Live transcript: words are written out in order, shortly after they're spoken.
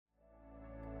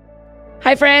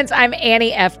Hi friends, I'm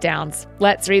Annie F. Downs.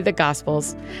 Let's read the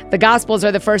Gospels. The Gospels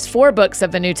are the first 4 books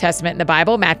of the New Testament in the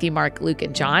Bible: Matthew, Mark, Luke,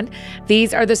 and John.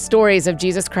 These are the stories of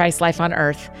Jesus Christ's life on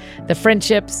earth, the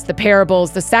friendships, the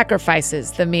parables, the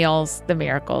sacrifices, the meals, the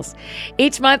miracles.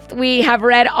 Each month we have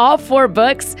read all 4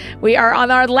 books. We are on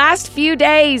our last few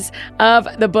days of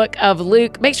the book of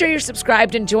Luke. Make sure you're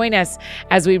subscribed and join us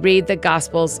as we read the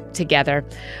Gospels together.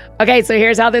 Okay, so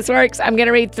here's how this works. I'm going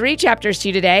to read 3 chapters to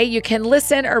you today. You can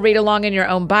listen or read along in your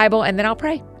own Bible, and then I'll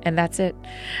pray, and that's it.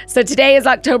 So today is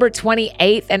October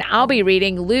 28th, and I'll be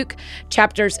reading Luke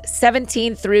chapters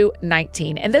 17 through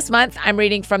 19. And this month, I'm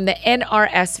reading from the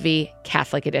NRSV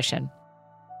Catholic edition.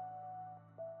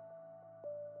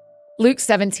 Luke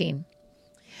 17.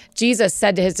 Jesus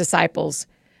said to his disciples,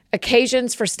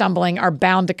 "Occasions for stumbling are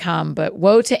bound to come, but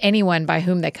woe to anyone by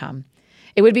whom they come.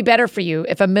 It would be better for you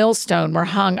if a millstone were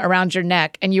hung around your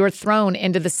neck and you were thrown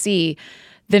into the sea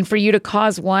than for you to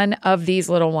cause one of these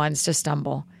little ones to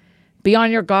stumble. Be on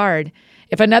your guard.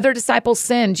 If another disciple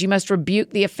sins, you must rebuke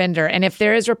the offender, and if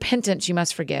there is repentance, you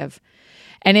must forgive.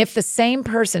 And if the same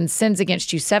person sins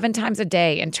against you 7 times a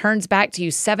day and turns back to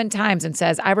you 7 times and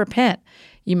says, 'I repent,'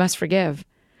 you must forgive."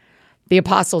 The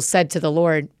apostles said to the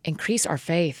Lord, "Increase our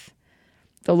faith."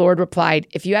 The Lord replied,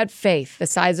 "If you had faith the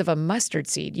size of a mustard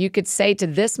seed, you could say to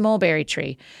this mulberry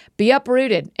tree, 'Be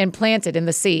uprooted and planted in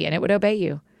the sea,' and it would obey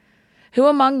you. Who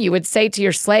among you would say to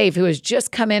your slave who has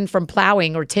just come in from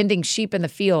plowing or tending sheep in the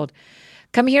field,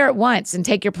 'Come here at once and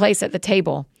take your place at the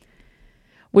table'?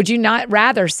 Would you not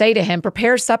rather say to him,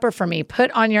 'Prepare supper for me,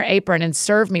 put on your apron and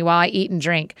serve me while I eat and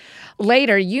drink.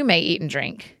 Later you may eat and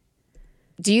drink'?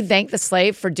 Do you thank the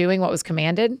slave for doing what was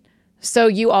commanded? So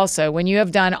you also, when you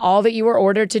have done all that you were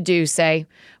ordered to do, say,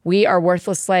 'We are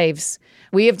worthless slaves.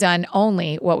 We have done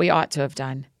only what we ought to have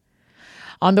done.'"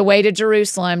 On the way to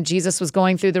Jerusalem, Jesus was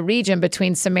going through the region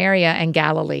between Samaria and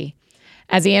Galilee.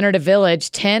 As he entered a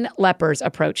village, 10 lepers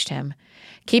approached him.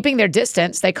 Keeping their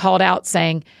distance, they called out,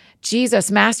 saying, "Jesus,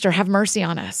 Master, have mercy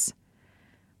on us."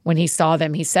 When he saw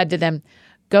them, he said to them,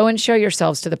 "Go and show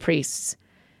yourselves to the priests."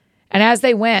 And as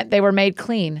they went, they were made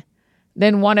clean.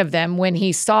 Then one of them, when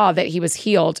he saw that he was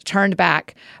healed, turned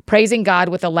back, praising God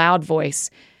with a loud voice.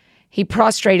 He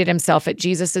prostrated himself at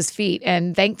Jesus' feet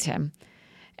and thanked him.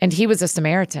 And he was a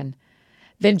Samaritan.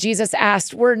 Then Jesus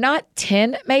asked, "Were not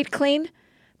 10 made clean?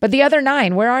 But the other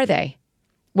 9, where are they?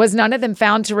 Was none of them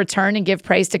found to return and give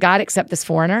praise to God except this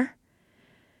foreigner?"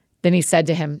 Then he said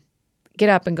to him, "Get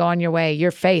up and go on your way.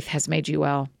 Your faith has made you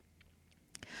well."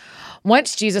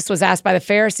 Once Jesus was asked by the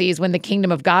Pharisees when the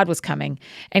kingdom of God was coming,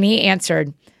 and he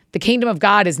answered, "The kingdom of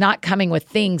God is not coming with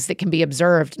things that can be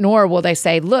observed, nor will they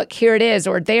say, 'Look, here it is,'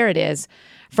 or 'There it is.'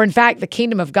 For in fact, the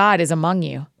kingdom of God is among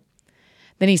you."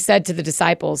 Then he said to the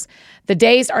disciples, "The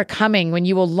days are coming when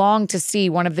you will long to see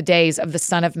one of the days of the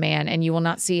Son of Man, and you will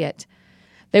not see it.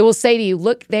 They will say to you,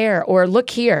 'Look there,' or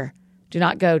 'Look here.' Do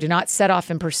not go, do not set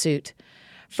off in pursuit.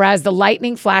 For as the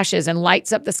lightning flashes and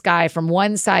lights up the sky from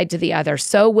one side to the other,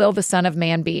 so will the Son of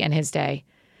Man be in his day.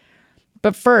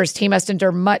 But first he must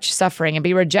endure much suffering and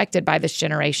be rejected by this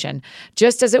generation.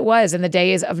 Just as it was in the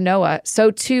days of Noah,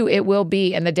 so too it will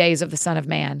be in the days of the Son of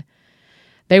Man.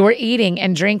 They were eating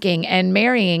and drinking and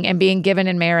marrying and being given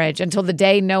in marriage until the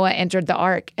day Noah entered the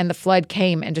ark and the flood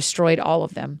came and destroyed all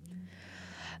of them.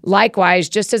 Likewise,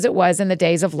 just as it was in the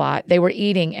days of Lot, they were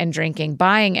eating and drinking,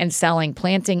 buying and selling,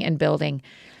 planting and building.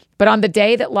 But on the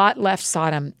day that Lot left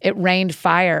Sodom, it rained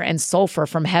fire and sulfur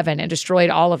from heaven and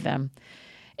destroyed all of them.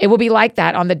 It will be like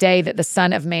that on the day that the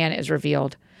Son of Man is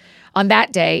revealed. On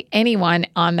that day, anyone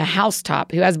on the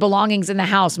housetop who has belongings in the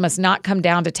house must not come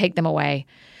down to take them away.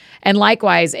 And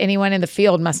likewise, anyone in the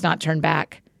field must not turn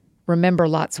back. Remember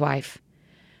Lot's wife.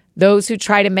 Those who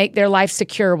try to make their life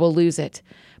secure will lose it,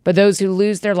 but those who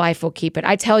lose their life will keep it.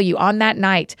 I tell you, on that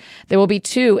night, there will be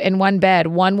 2 in one bed.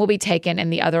 One will be taken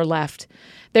and the other left.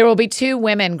 There will be 2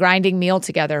 women grinding meal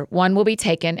together. One will be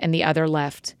taken and the other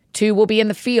left. 2 will be in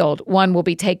the field. One will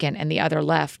be taken and the other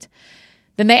left."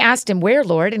 Then they asked him, "Where,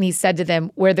 Lord?" And he said to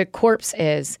them, "Where the corpse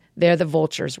is, there the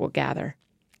vultures will gather."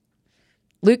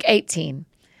 Luke 18.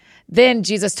 Then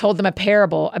Jesus told them a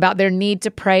parable about their need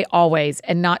to pray always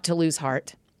and not to lose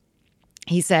heart.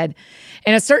 He said,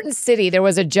 "In a certain city there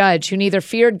was a judge who neither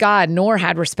feared God nor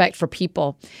had respect for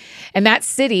people. In that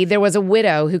city there was a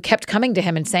widow who kept coming to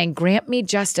him and saying, 'Grant me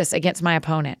justice against my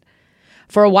opponent.'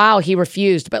 For a while he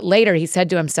refused, but later he said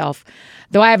to himself,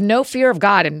 'Though I have no fear of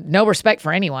God and no respect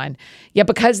for anyone, yet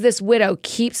because this widow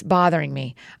keeps bothering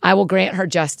me, I will grant her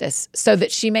justice, so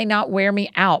that she may not wear me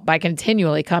out by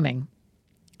continually coming.'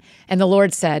 And the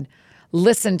Lord said,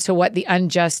 'Listen to what the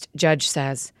unjust judge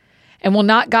says.' And will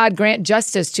not God grant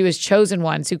justice to his chosen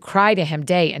ones who cry to him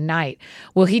day and night?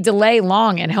 Will he delay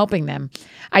long in helping them?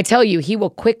 I tell you, he will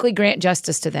quickly grant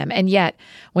justice to them. And yet,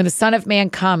 when the Son of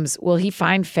Man comes, will he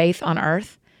find faith on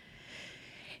earth?"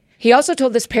 He also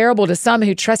told this parable to some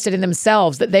who trusted in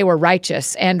themselves that they were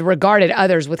righteous and regarded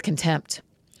others with contempt.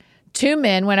 2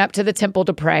 men went up to the temple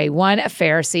to pray, one a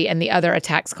Pharisee and the other a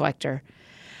tax collector.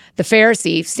 The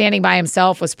Pharisee, standing by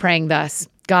himself, was praying thus: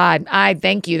 "God, I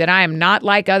thank you that I am not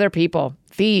like other people,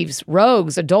 thieves,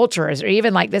 rogues, adulterers, or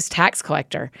even like this tax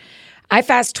collector. I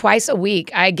fast twice a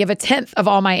week. I give 1/10 of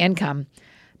all my income."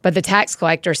 But the tax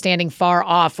collector, standing far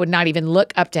off, would not even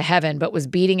look up to heaven, but was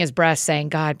beating his breast, saying,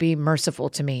 "God, be merciful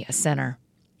to me, a sinner."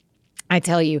 I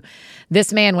tell you,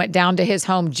 this man went down to his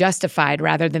home justified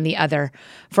rather than the other.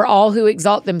 For all who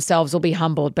exalt themselves will be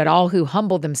humbled, but all who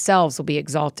humble themselves will be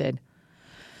exalted.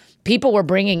 People were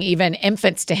bringing even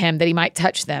infants to him that he might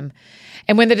touch them.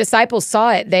 And when the disciples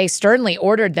saw it, they sternly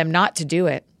ordered them not to do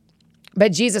it.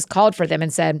 But Jesus called for them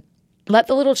and said, "Let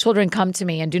the little children come to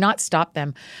me, and do not stop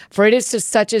them, for it is to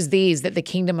such as these that the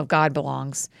kingdom of God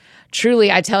belongs.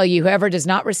 Truly, I tell you, whoever does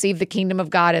not receive the kingdom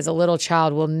of God as a little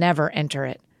child will never enter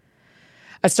it."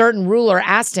 A certain ruler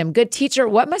asked him, "Good teacher,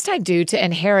 what must I do to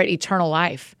inherit eternal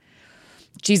life?"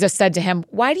 Jesus said to him,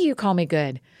 "Why do you call me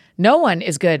good? No one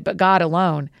is good but God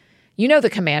alone. You know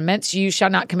the commandments: you shall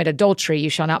not commit adultery, you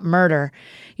shall not murder,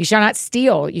 you shall not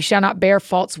steal, you shall not bear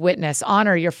false witness,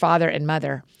 honor your father and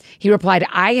mother." He replied,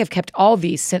 "I have kept all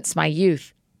these since my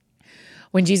youth."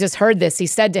 When Jesus heard this, he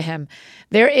said to him,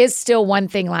 "There is still one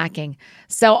thing lacking.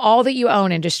 Sell all that you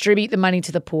own and distribute the money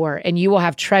to the poor, and you will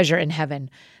have treasure in heaven.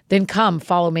 Then come,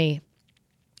 follow me."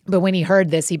 But when he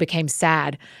heard this, he became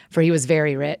sad, for he was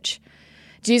very rich.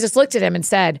 Jesus looked at him and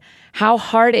said, "How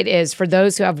hard it is for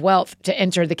those who have wealth to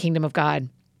enter the kingdom of God.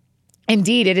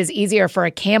 Indeed, it is easier for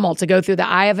a camel to go through the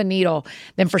eye of a needle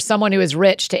than for someone who is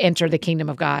rich to enter the kingdom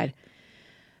of God."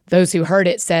 Those who heard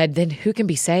it said, "Then who can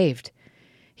be saved?"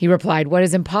 He replied, "What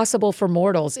is impossible for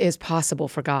mortals is possible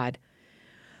for God."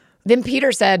 Then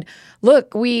Peter said,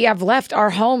 "Look, we have left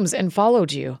our homes and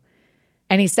followed you."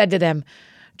 And he said to them,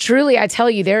 "Truly, I tell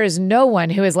you, there is no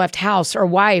one who has left house or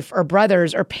wife or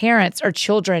brothers or parents or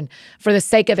children for the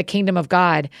sake of the kingdom of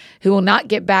God who will not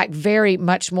get back very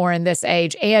much more in this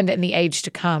age and in the age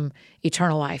to come,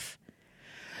 eternal life."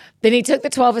 Then he took the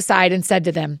 12 aside and said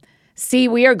to them, "See,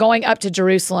 we are going up to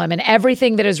Jerusalem, and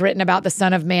everything that is written about the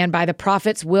Son of Man by the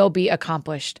prophets will be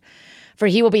accomplished. For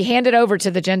he will be handed over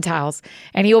to the Gentiles,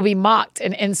 and he will be mocked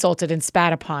and insulted and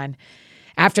spat upon.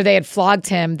 After they had flogged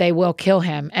him, they will kill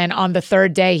him, and on the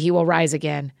 3rd day he will rise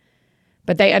again."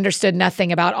 But they understood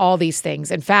nothing about all these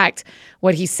things. In fact,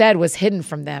 what he said was hidden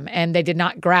from them, and they did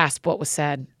not grasp what was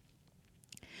said.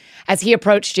 As he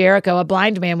approached Jericho, a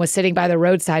blind man was sitting by the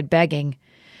roadside begging.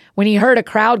 When he heard a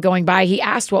crowd going by, he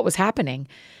asked what was happening.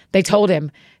 They told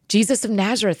him, "Jesus of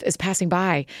Nazareth is passing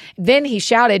by." Then he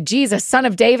shouted, "Jesus, Son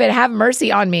of David, have mercy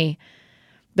on me."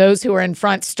 Those who were in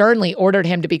front sternly ordered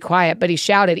him to be quiet, but he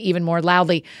shouted even more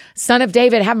loudly, "Son of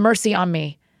David, have mercy on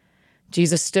me."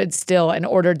 Jesus stood still and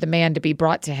ordered the man to be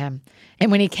brought to him. And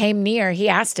when he came near, he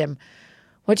asked him,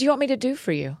 "What do you want me to do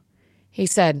for you?" He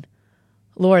said,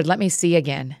 "Lord, let me see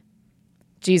again."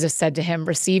 Jesus said to him,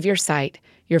 "Receive your sight.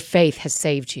 Your faith has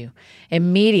saved you."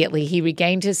 Immediately he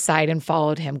regained his sight and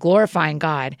followed him, glorifying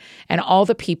God, and all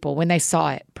the people, when they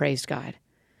saw it, praised God.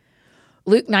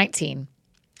 Luke 19.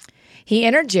 He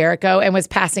entered Jericho and was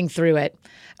passing through it.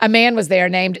 A man was there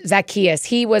named Zacchaeus.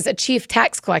 He was a chief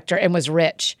tax collector and was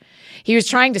rich. He was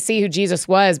trying to see who Jesus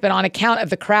was, but on account of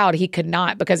the crowd, he could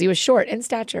not because he was short in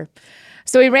stature.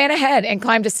 So he ran ahead and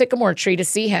climbed a sycamore tree to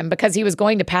see him because he was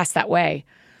going to pass that way.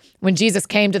 When Jesus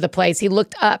came to the place, he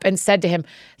looked up and said to him,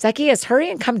 "Zacchaeus,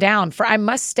 hurry and come down, for I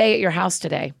must stay at your house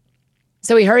today."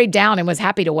 So he hurried down and was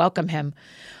happy to welcome him.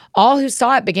 All who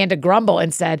saw it began to grumble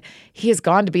and said, "He has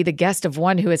gone to be the guest of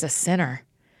one who is a sinner."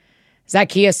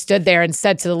 Zacchaeus stood there and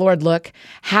said to the Lord, "Look,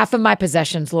 half of my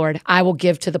possessions, Lord, I will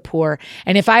give to the poor.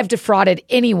 And if I've defrauded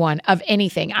anyone of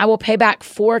anything, I will pay back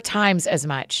 4 times as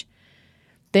much."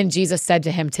 Then Jesus said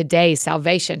to him, "Today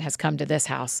salvation has come to this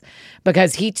house,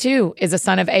 because he too is a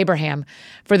son of Abraham.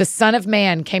 For the Son of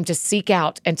Man came to seek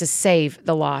out and to save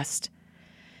the lost."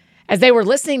 As they were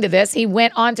listening to this, he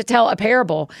went on to tell a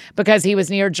parable because he was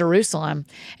near Jerusalem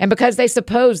and because they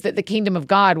supposed that the kingdom of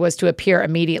God was to appear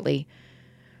immediately.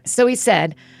 So he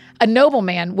said, "A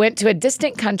nobleman went to a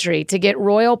distant country to get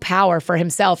royal power for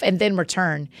himself and then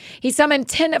return. He summoned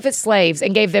 10 of his slaves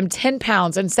and gave them 10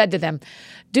 pounds and said to them,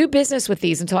 'Do business with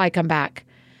these until I come back.'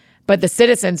 But the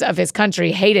citizens of his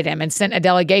country hated him and sent a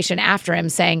delegation after him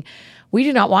saying, 'We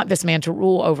do not want this man to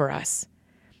rule over us.'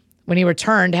 When he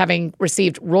returned, having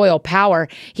received royal power,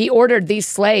 he ordered these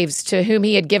slaves to whom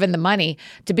he had given the money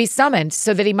to be summoned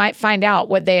so that he might find out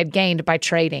what they had gained by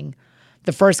trading.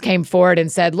 The first came forward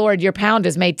and said, "Lord, your pound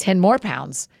has made 10 more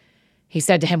pounds." He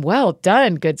said to him, "Well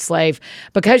done, good slave.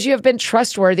 Because you have been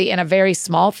trustworthy in a very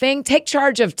small thing, take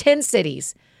charge of 10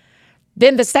 cities."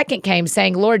 Then the second came,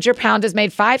 saying, "Lord, your pound has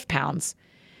made 5 pounds."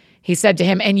 He said to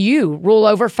him, "And you rule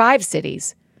over 5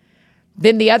 cities."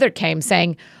 Then the other came,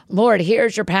 saying, "Lord,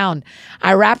 here's your pound.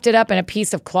 I wrapped it up in a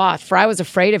piece of cloth, for I was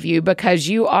afraid of you, because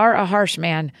you are a harsh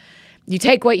man. You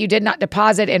take what you did not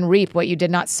deposit and reap what you did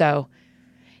not sow."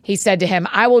 He said to him,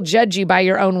 "I will judge you by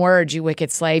your own words, you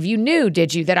wicked slave. You knew,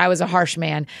 did you, that I was a harsh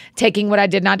man, taking what I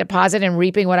did not deposit and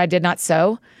reaping what I did not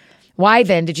sow? Why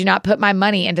then did you not put my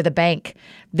money into the bank?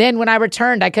 Then when I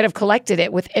returned, I could have collected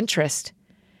it with interest."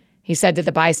 He said to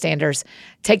the bystanders,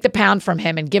 "Take the pound from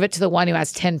him and give it to the one who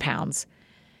has 10 pounds.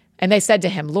 And they said to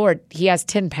him, "Lord, he has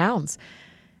 10 pounds.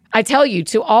 I tell you,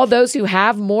 to all those who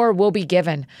have, more will be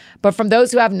given. But from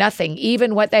those who have nothing,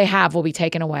 even what they have will be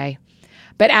taken away.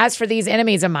 But as for these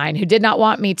enemies of mine who did not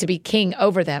want me to be king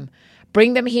over them,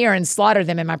 bring them here and slaughter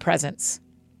them in my presence."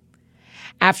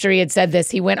 After he had said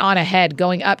this, he went on ahead,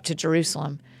 going up to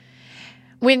Jerusalem.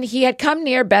 When he had come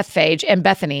near Bethphage and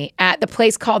Bethany, at the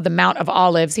place called the Mount of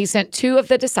Olives, he sent 2 of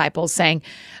the disciples, saying,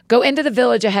 "Go into the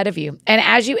village ahead of you, and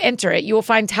as you enter it, you will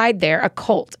find tied there a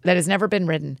colt that has never been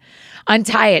ridden.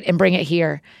 Untie it and bring it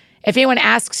here. If anyone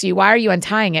asks you, 'Why are you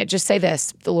untying it?' just say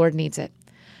this, 'The Lord needs it.'"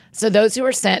 So those who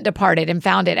were sent departed and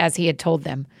found it as he had told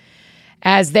them.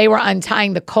 As they were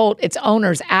untying the colt, its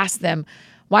owners asked them,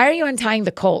 "Why are you untying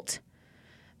the colt?"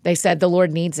 They said, "The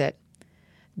Lord needs it."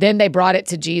 Then they brought it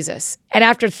to Jesus, and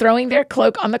after throwing their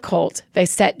cloak on the colt, they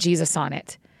set Jesus on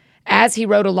it. As he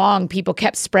rode along, people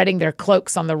kept spreading their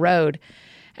cloaks on the road.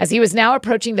 As he was now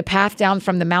approaching the path down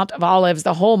from the Mount of Olives,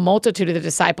 the whole multitude of the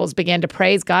disciples began to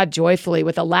praise God joyfully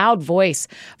with a loud voice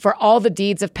for all the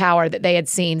deeds of power that they had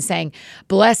seen, saying,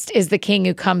 "Blessed is the King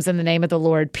who comes in the name of the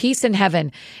Lord, peace in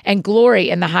heaven and glory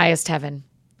in the highest heaven."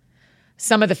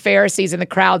 Some of the Pharisees in the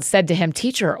crowd said to him,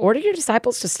 "Teacher, order your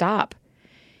disciples to stop."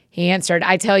 He answered,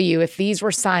 "I tell you, if these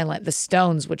were silent, the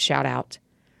stones would shout out."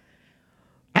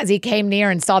 As he came near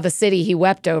and saw the city, he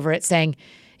wept over it, saying,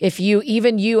 "If you,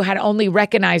 even you, had only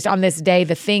recognized on this day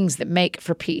the things that make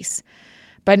for peace.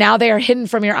 But now they are hidden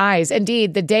from your eyes.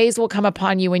 Indeed, the days will come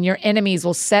upon you when your enemies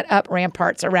will set up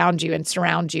ramparts around you and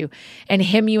surround you and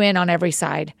hem you in on every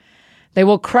side. They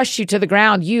will crush you to the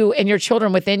ground, you and your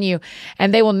children within you,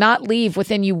 and they will not leave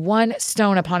within you one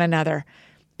stone upon another,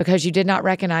 because you did not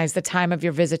recognize the time of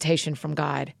your visitation from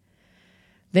God."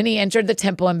 Then he entered the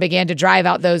temple and began to drive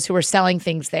out those who were selling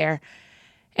things there.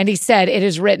 And he said, "It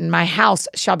is written, 'My house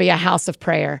shall be a house of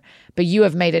prayer,' but you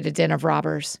have made it a den of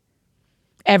robbers."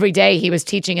 Every day he was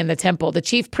teaching in the temple. The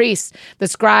chief priests, the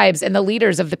scribes, and the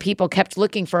leaders of the people kept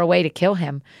looking for a way to kill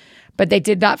him, but they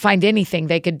did not find anything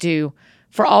they could do,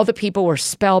 for all the people were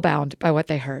spellbound by what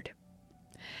they heard.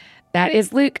 That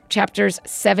is Luke chapters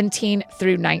 17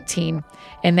 through 19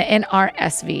 in the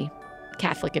NRSV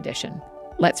Catholic edition.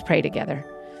 Let's pray together.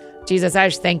 Jesus, I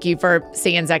just thank you for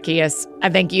seeing Zacchaeus. I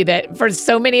thank you that for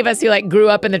so many of us who grew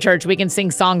up in the church, we can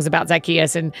sing songs about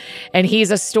Zacchaeus, and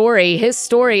he's a story. His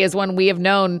story is one we have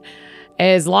known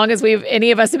as long as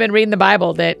any of us have been reading the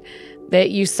Bible,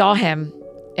 that you saw him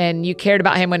and you cared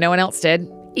about him when no one else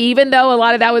did, even though a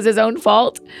lot of that was his own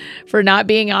fault for not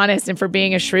being honest and for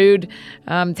being a shrewd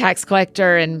tax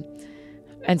collector.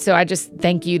 And so I just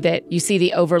thank you that you see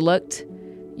the overlooked,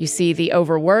 you see the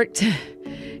overworked,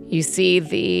 you see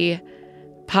the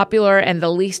popular and the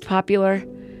least popular.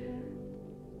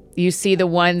 You see the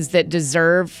ones that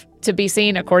deserve to be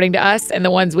seen according to us and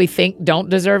the ones we think don't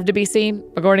deserve to be seen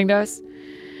according to us.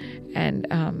 And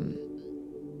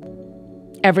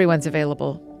everyone's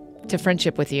available to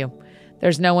friendship with you.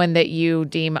 There's no one that you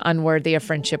deem unworthy of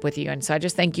friendship with you. And so I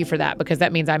just thank you for that, because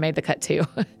that means I made the cut too.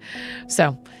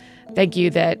 So thank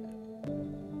you that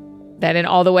in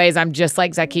all the ways I'm just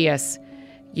like Zacchaeus,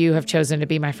 you have chosen to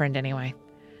be my friend anyway.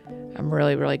 I'm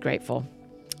really, really grateful.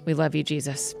 We love you,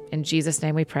 Jesus. In Jesus'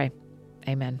 name we pray.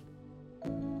 Amen.